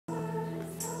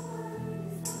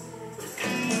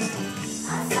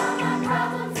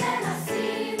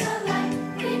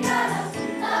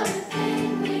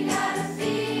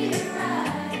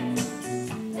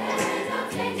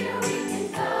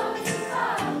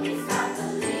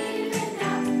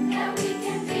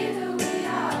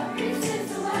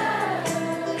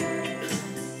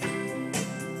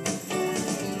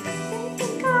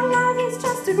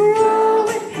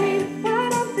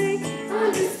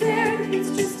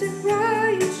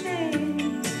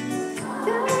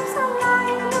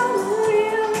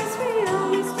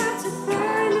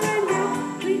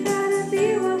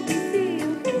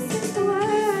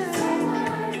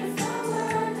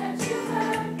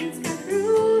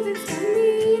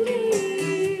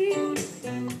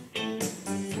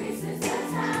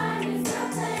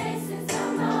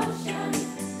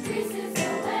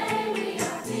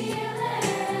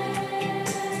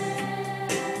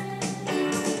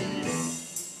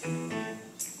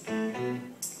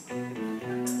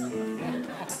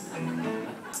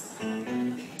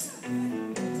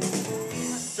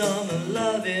Summer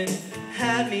loving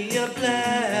had me a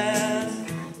blast.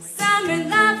 Summer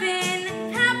loving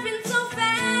happened so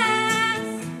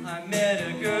fast. I met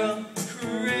a girl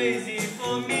crazy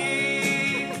for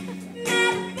me.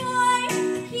 Met a boy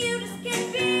cute as can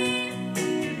be.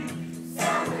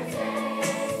 Summer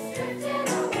days drifting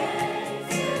away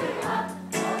to up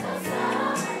for the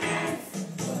summer nights.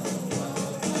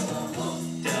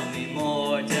 Tell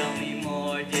me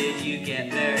more, did you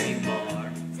get very far?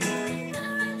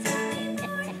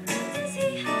 Does he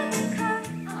have a car?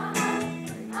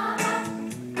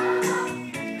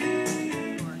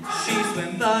 She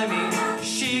swam by me,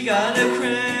 she got a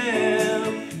cramp.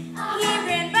 He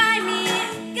ran by me,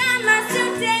 got my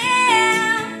suit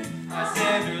down. I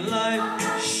saved her life,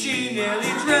 she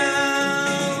nearly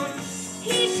drowned.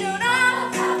 He showed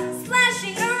up,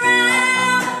 splashing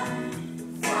around.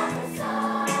 Summer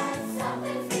sun,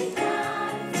 something's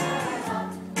begun. Up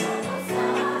for the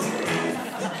summer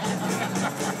nights.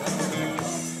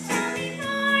 Tell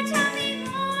me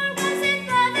more, was it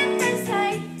love at first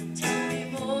sight? Tell me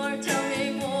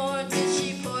more, did she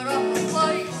put up a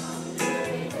fight?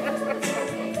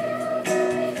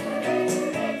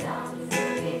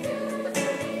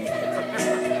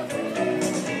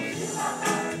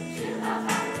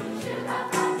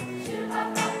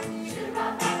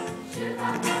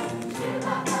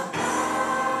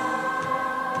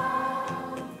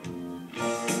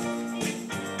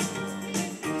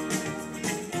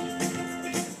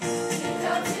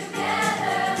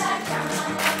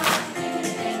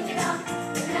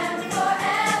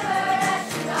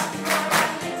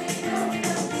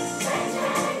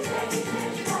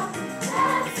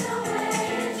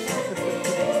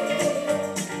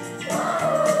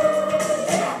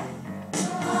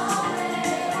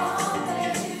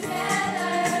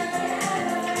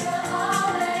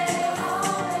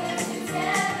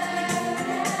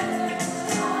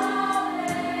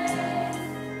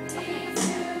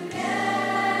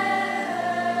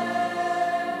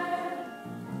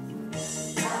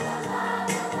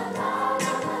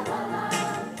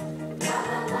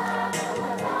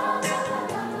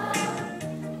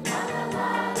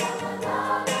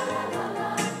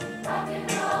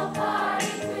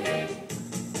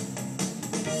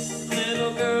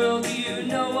 Little girl, do you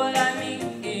know what I mean?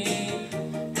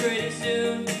 Pretty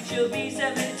soon she'll be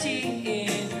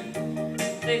 17.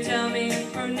 They tell me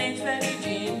her name's Betty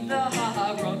Jean, the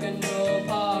ha-ha rock and roll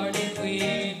party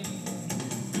queen.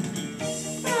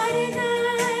 Friday night.